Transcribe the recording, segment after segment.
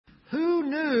Who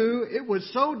knew it was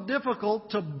so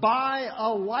difficult to buy a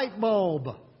light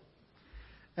bulb?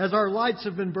 As our lights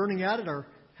have been burning out at our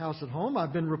house at home,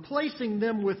 I've been replacing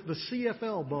them with the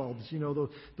CFL bulbs. You know,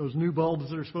 those new bulbs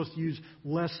that are supposed to use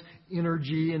less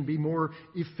energy and be more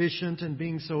efficient, and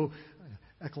being so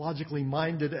ecologically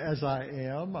minded as I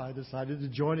am, I decided to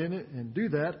join in it and do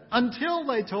that until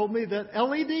they told me that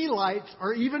LED lights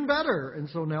are even better. And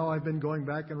so now I've been going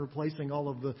back and replacing all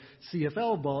of the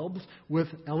CFL bulbs with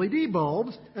LED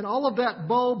bulbs. And all of that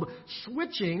bulb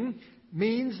switching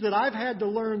means that I've had to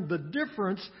learn the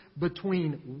difference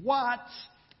between watts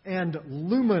and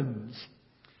lumens.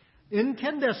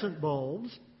 Incandescent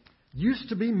bulbs used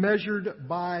to be measured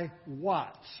by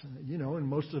watts. You know, and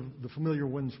most of the familiar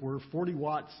ones were 40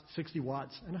 watts, 60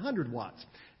 watts, and 100 watts.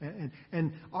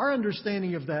 And our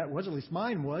understanding of that was, at least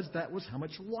mine was, that was how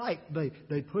much light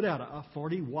they put out. A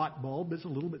 40-watt bulb is a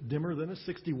little bit dimmer than a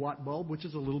 60-watt bulb, which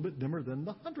is a little bit dimmer than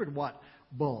the 100-watt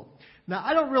bulb. Now,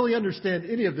 I don't really understand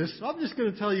any of this, so I'm just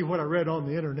going to tell you what I read on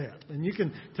the internet. And you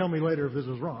can tell me later if this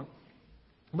is wrong.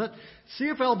 But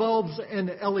CFL bulbs and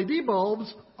LED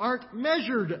bulbs aren't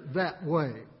measured that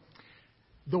way.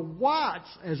 The watts,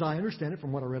 as I understand it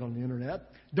from what I read on the internet,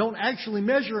 don't actually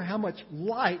measure how much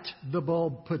light the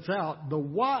bulb puts out. The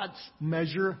watts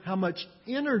measure how much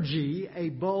energy a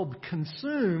bulb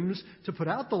consumes to put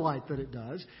out the light that it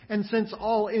does. And since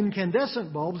all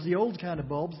incandescent bulbs, the old kind of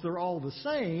bulbs, they're all the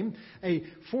same, a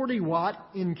 40-watt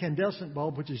incandescent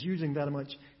bulb, which is using that much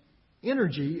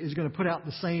energy, is going to put out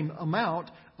the same amount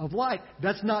of light.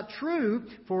 That's not true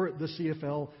for the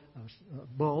CFL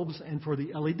bulbs and for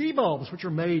the LED bulbs, which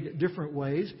are made different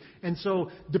ways. And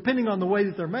so, depending on the way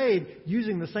that they're made,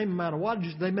 using the same amount of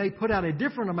wattage, they may put out a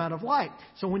different amount of light.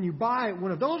 So when you buy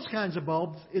one of those kinds of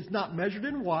bulbs, it's not measured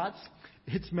in watts.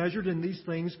 It's measured in these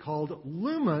things called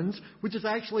lumens, which is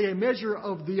actually a measure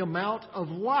of the amount of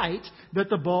light that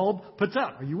the bulb puts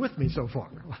out. Are you with me so far?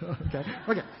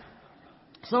 Okay.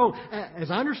 So, as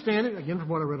I understand it, again from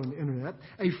what I read on the internet,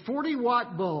 a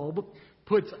 40-watt bulb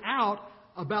puts out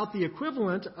about the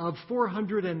equivalent of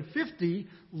 450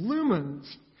 lumens.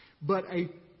 But a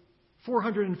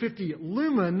 450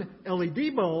 lumen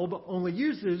LED bulb only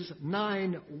uses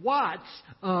 9 watts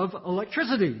of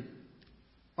electricity.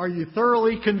 Are you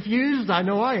thoroughly confused? I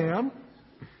know I am.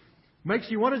 Makes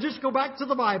you want to just go back to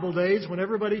the Bible days when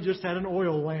everybody just had an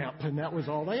oil lamp and that was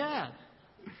all they had.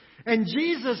 And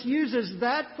Jesus uses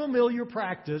that familiar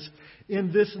practice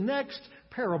in this next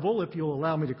parable, if you'll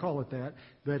allow me to call it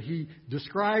that he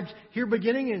describes here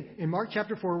beginning in Mark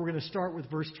chapter 4. We're going to start with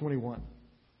verse 21.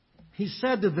 He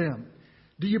said to them,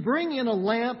 "Do you bring in a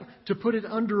lamp to put it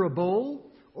under a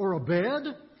bowl or a bed?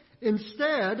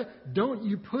 Instead, don't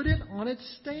you put it on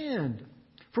its stand?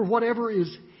 For whatever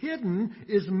is hidden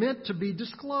is meant to be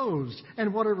disclosed,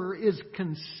 and whatever is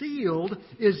concealed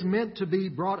is meant to be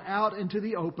brought out into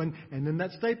the open." And then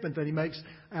that statement that he makes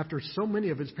after so many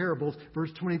of his parables,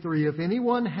 verse 23, "If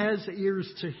anyone has ears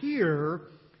to hear,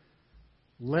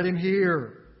 let him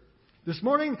hear." This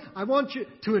morning, I want you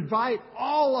to invite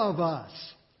all of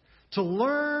us to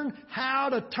learn how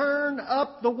to turn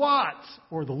up the watts,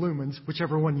 or the lumens,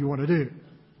 whichever one you want to do.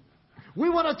 We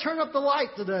want to turn up the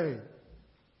light today.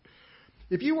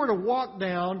 If you were to walk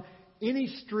down any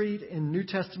street in New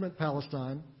Testament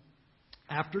Palestine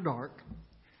after dark,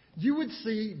 you would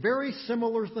see very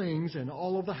similar things in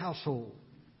all of the household.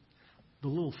 The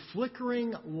little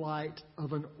flickering light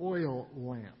of an oil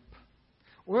lamp.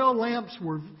 Oil lamps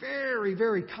were very,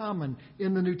 very common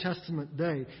in the New Testament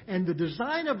day. And the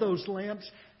design of those lamps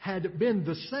had been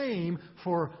the same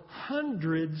for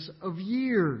hundreds of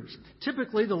years.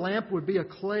 Typically, the lamp would be a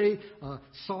clay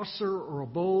saucer or a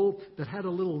bowl that had a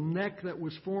little neck that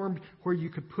was formed where you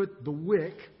could put the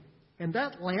wick. And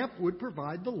that lamp would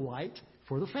provide the light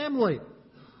for the family.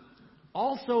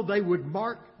 Also, they would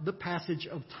mark the passage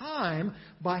of time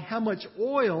by how much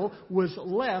oil was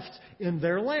left in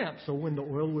their lamp. So when the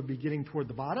oil would be getting toward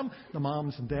the bottom, the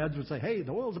moms and dads would say, "Hey,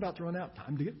 the oil's about to run out.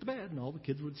 Time to get to bed." And all the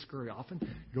kids would scurry off and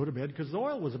go to bed because the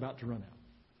oil was about to run out.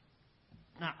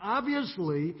 Now,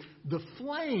 obviously, the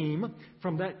flame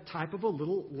from that type of a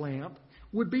little lamp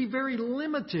would be very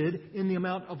limited in the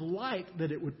amount of light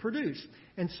that it would produce.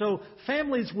 And so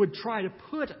families would try to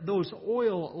put those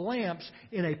oil lamps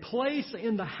in a place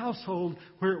in the household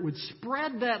where it would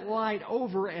spread that light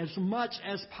over as much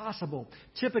as possible.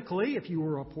 Typically, if you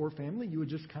were a poor family, you would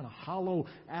just kind of hollow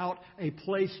out a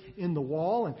place in the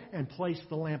wall and place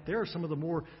the lamp there. Some of the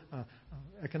more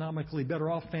economically better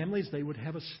off families, they would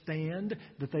have a stand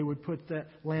that they would put that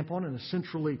lamp on in a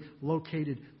centrally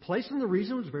located place. And the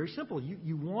reason was very simple.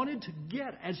 You wanted to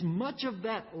get as much of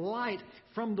that light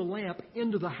from the lamp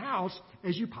into the house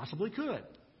as you possibly could.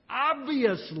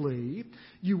 Obviously,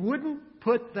 you wouldn't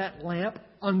put that lamp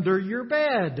under your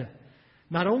bed.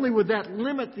 Not only would that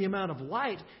limit the amount of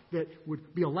light that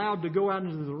would be allowed to go out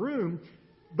into the room,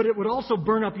 but it would also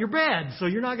burn up your bed. So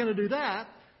you're not going to do that.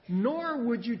 Nor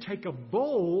would you take a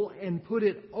bowl and put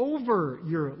it over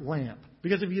your lamp.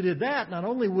 Because if you did that, not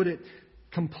only would it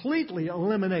completely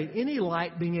eliminate any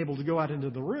light being able to go out into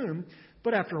the room,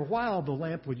 but after a while the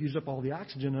lamp would use up all the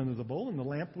oxygen under the bowl and the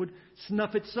lamp would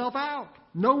snuff itself out.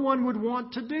 No one would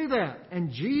want to do that.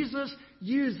 And Jesus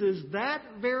uses that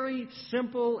very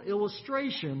simple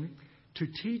illustration to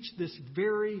teach this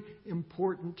very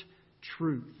important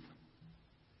truth.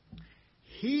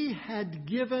 He had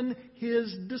given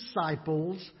His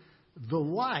disciples the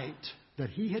light that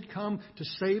He had come to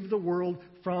save the world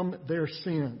from their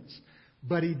sins.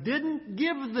 But He didn't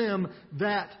give them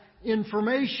that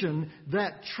information,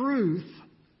 that truth,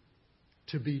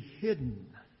 to be hidden.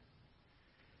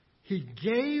 He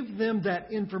gave them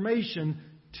that information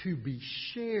to be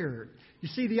shared. You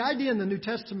see, the idea in the New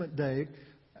Testament day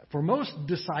for most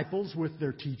disciples with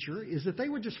their teacher is that they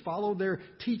would just follow their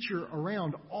teacher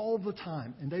around all the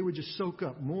time, and they would just soak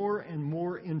up more and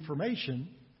more information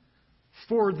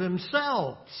for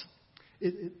themselves.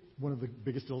 One of the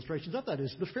biggest illustrations of that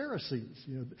is the Pharisees.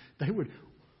 They would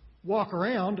walk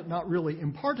around not really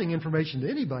imparting information to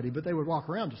anybody, but they would walk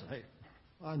around and say, "Hey,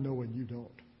 I know and you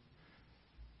don't,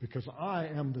 because I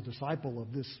am the disciple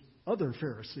of this other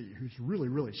Pharisee who's really,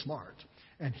 really smart.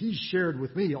 And he shared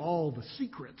with me all the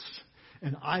secrets,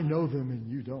 and I know them and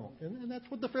you don't." And that's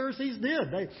what the Pharisees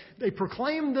did. They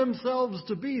proclaimed themselves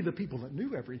to be the people that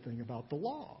knew everything about the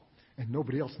law. And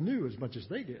nobody else knew as much as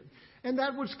they did. And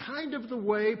that was kind of the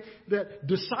way that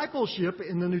discipleship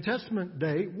in the New Testament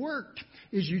day worked.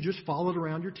 Is you just followed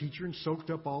around your teacher and soaked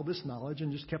up all this knowledge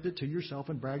and just kept it to yourself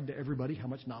and bragged to everybody how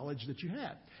much knowledge that you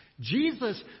had.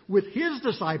 Jesus, with His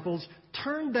disciples,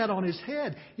 turned that on His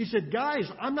head. He said, "Guys,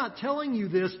 I'm not telling you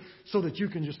this so that you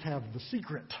can just have the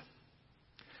secret.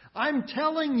 I'm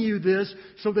telling you this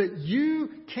so that you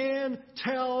can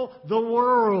tell the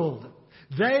world.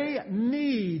 They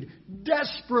need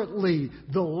desperately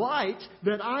the light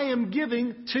that I am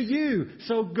giving to you.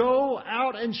 So go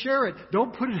out and share it.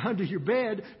 Don't put it under your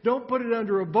bed. Don't put it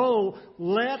under a bowl.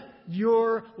 Let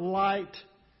your light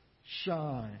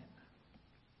shine."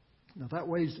 Now that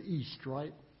way's east,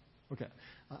 right? Okay.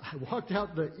 I walked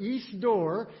out the east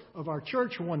door of our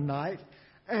church one night,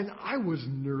 and I was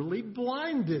nearly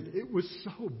blinded. It was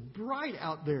so bright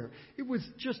out there. It was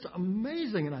just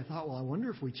amazing. And I thought, well, I wonder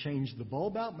if we changed the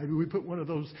bulb out. Maybe we put one of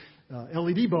those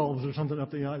LED bulbs or something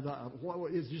up there. I thought,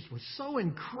 it just was so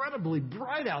incredibly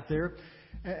bright out there.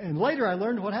 And later I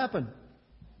learned what happened.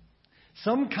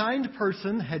 Some kind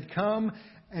person had come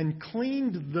and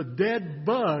cleaned the dead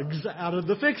bugs out of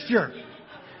the fixture.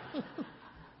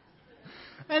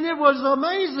 And it was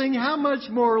amazing how much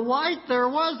more light there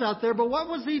was out there. But what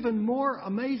was even more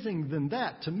amazing than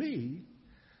that to me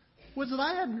was that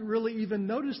I hadn't really even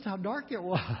noticed how dark it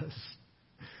was.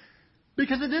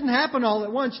 Because it didn't happen all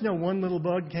at once. One little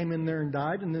bug came in there and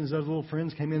died, and then his other little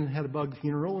friends came in and had a bug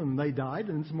funeral, and they died,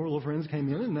 and some more little friends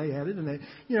came in and they added, and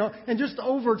and just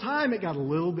over time it got a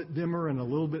little bit dimmer and a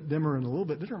little bit dimmer and a little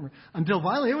bit dimmer until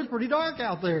finally it was pretty dark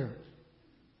out there.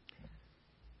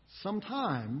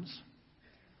 Sometimes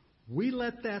we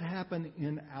let that happen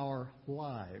in our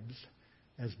lives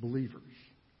as believers.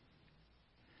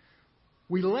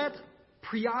 We let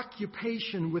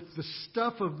preoccupation with the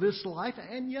stuff of this life,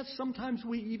 and yes, sometimes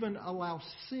we even allow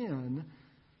sin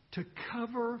to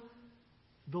cover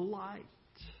the light.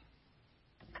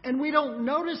 And we don't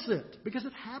notice it because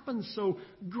it happens so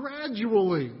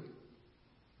gradually.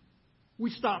 We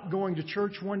stopped going to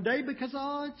church one day because,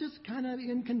 it's just kind of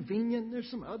inconvenient. There's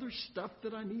some other stuff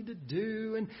that I need to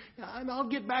do. And I'll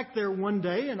get back there one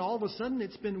day, and all of a sudden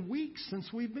it's been weeks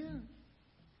since we've been.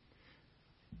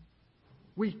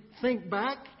 We think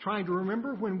back, trying to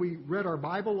remember when we read our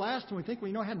Bible last, and we think,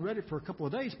 I hadn't read it for a couple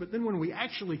of days. But then when we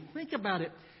actually think about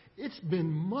it, it's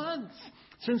been months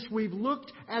since we've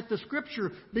looked at the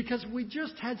Scripture because we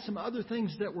just had some other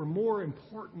things that were more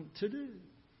important to do.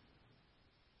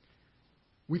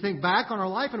 We think back on our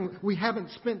life and we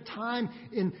haven't spent time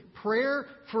in prayer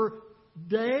for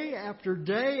day after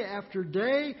day after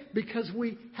day because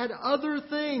we had other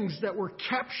things that were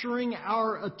capturing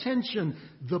our attention.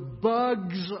 The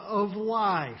bugs of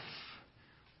life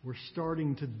were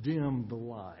starting to dim the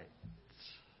light.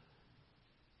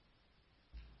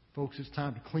 Folks, it's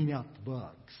time to clean out the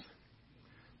bugs.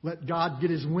 Let God get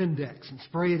His Windex and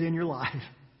spray it in your life.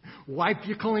 Wipe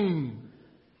you clean.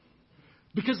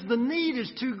 Because the need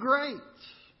is too great.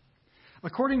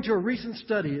 According to a recent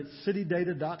study at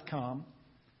citydata.com,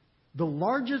 the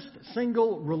largest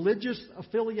single religious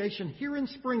affiliation here in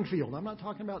Springfield, I'm not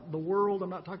talking about the world, I'm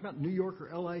not talking about New York or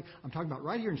LA, I'm talking about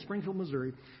right here in Springfield,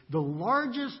 Missouri, the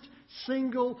largest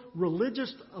single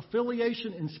religious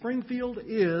affiliation in Springfield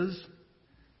is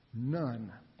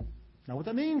none. Now what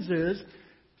that means is,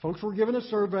 folks were given a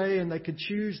survey and they could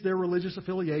choose their religious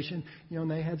affiliation, and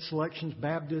they had selections,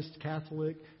 Baptist,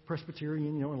 Catholic,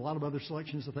 Presbyterian, and a lot of other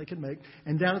selections that they could make.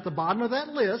 And down at the bottom of that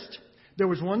list, there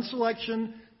was one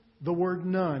selection, the word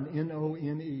none,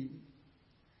 N-O-N-E.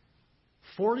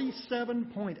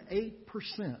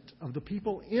 47.8% of the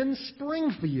people in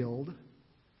Springfield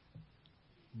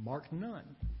marked none.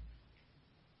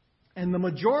 And the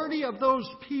majority of those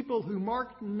people who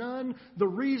marked none, the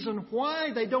reason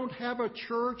why they don't have a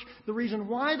church, the reason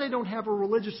why they don't have a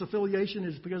religious affiliation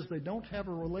is because they don't have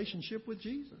a relationship with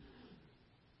Jesus.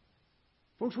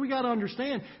 Folks, we got to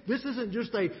understand, this isn't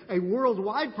just a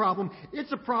worldwide problem.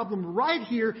 It's a problem right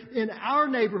here in our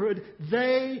neighborhood.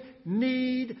 They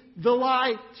need the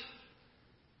light.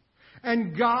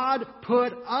 And God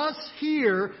put us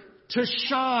here to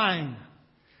shine.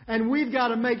 And we've got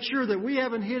to make sure that we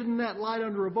haven't hidden that light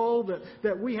under a bowl,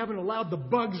 that we haven't allowed the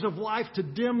bugs of life to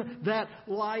dim that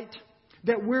light,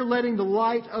 that we're letting the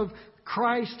light of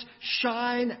Christ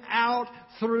shine out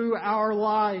through our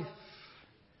life.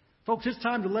 Folks, it's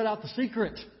time to let out the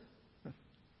secret.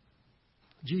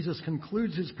 Jesus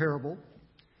concludes His parable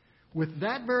with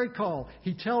that very call.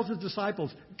 He tells His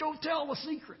disciples, go tell the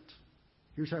secret.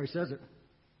 Here's how He says it.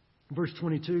 Verse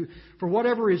 22, for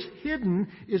whatever is hidden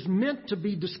is meant to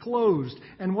be disclosed,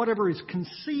 and whatever is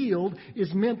concealed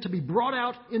is meant to be brought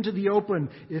out into the open.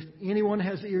 If anyone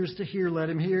has ears to hear, let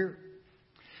him hear.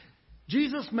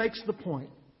 Jesus makes the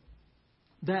point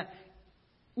that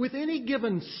with any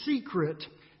given secret,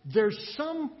 there's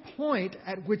some point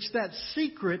at which that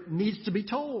secret needs to be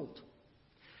told.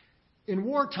 In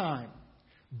wartime,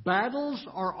 battles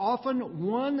are often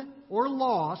won or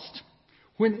lost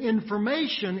when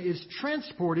information is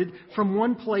transported from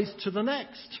one place to the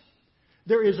next.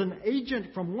 There is an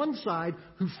agent from one side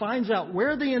who finds out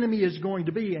where the enemy is going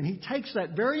to be, and he takes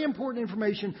that very important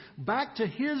information back to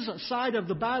his side of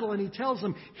the battle, and he tells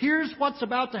them, here's what's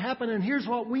about to happen, and here's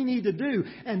what we need to do.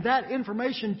 And that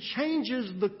information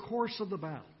changes the course of the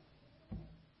battle.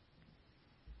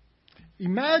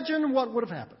 Imagine what would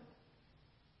have happened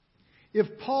if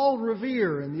Paul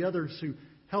Revere and the others who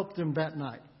helped him that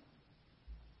night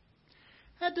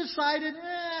had decided,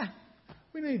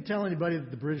 we don't need to tell anybody that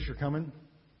the British are coming.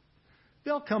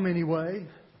 They'll come anyway.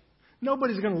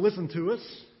 Nobody's going to listen to us.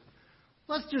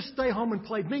 Let's just stay home and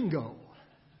play bingo.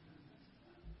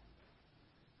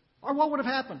 Or what would have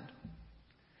happened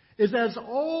is as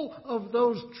all of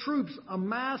those troops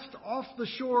amassed off the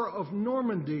shore of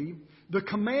Normandy, the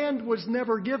command was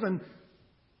never given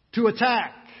to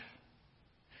attack.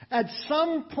 At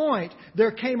some point,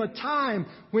 there came a time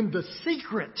when the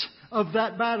secret of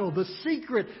that battle, the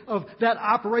secret of that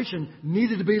operation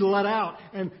needed to be let out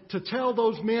and to tell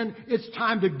those men, it's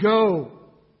time to go.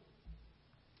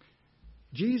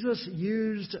 Jesus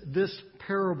used this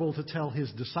parable to tell His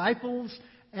disciples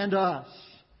and us,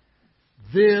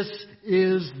 this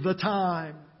is the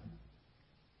time.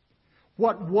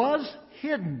 What was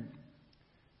hidden,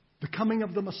 the coming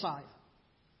of the Messiah,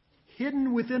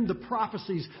 hidden within the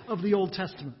prophecies of the Old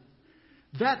Testament.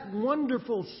 That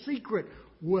wonderful secret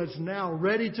was now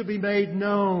ready to be made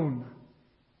known.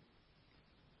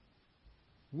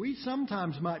 We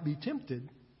sometimes might be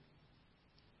tempted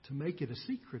to make it a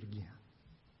secret again,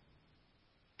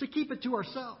 to keep it to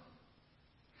ourselves.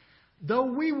 Though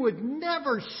we would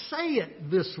never say it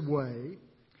this way,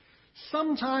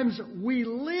 sometimes we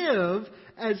live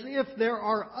as if there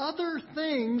are other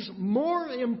things more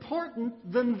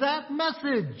important than that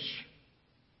message.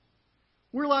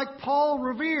 We're like Paul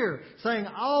Revere saying,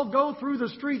 I'll go through the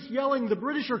streets yelling the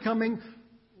British are coming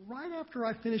right after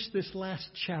I finish this last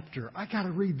chapter. I got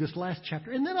to read this last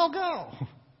chapter and then I'll go.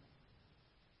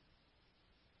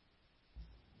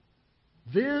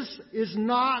 This is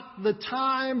not the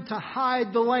time to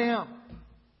hide the lamp.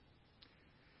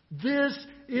 This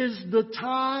is the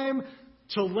time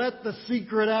to let the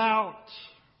secret out.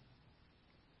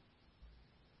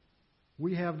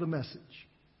 We have the message.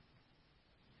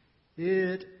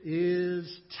 It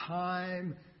is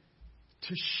time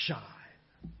to shine.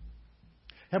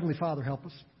 Heavenly Father, help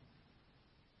us.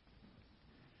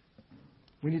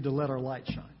 We need to let our light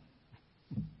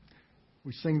shine.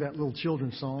 We sing that little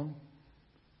children's song.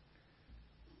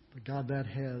 But God, that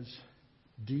has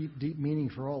deep, deep meaning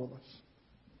for all of us.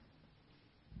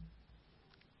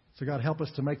 So God, help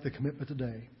us to make the commitment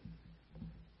today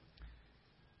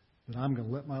that I'm going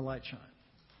to let my light shine.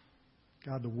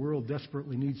 God, the world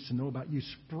desperately needs to know about you.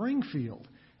 Springfield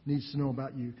needs to know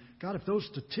about you. God, if those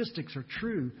statistics are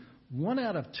true, 1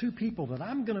 out of 2 people that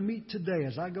I'm going to meet today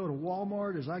as I go to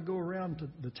Walmart, as I go around to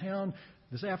the town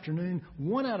this afternoon,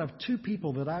 1 out of 2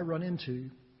 people that I run into,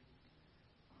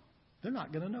 they're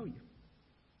not going to know you.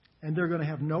 And they're going to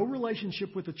have no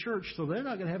relationship with the church, so they're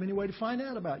not going to have any way to find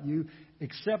out about you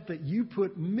except that you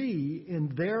put me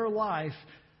in their life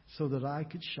so that I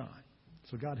could shine.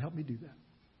 So God, help me do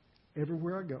that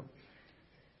everywhere I go.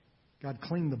 God,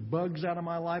 clean the bugs out of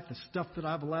my life, the stuff that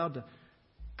I've allowed to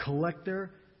collect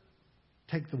there.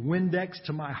 Take the Windex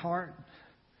to my heart.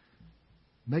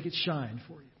 Make it shine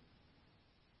for you.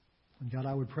 And God,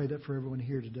 I would pray that for everyone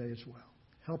here today as well.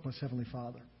 Help us, Heavenly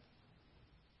Father,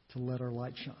 to let our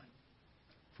light shine.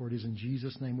 For it is in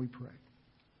Jesus' name we pray.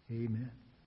 Amen.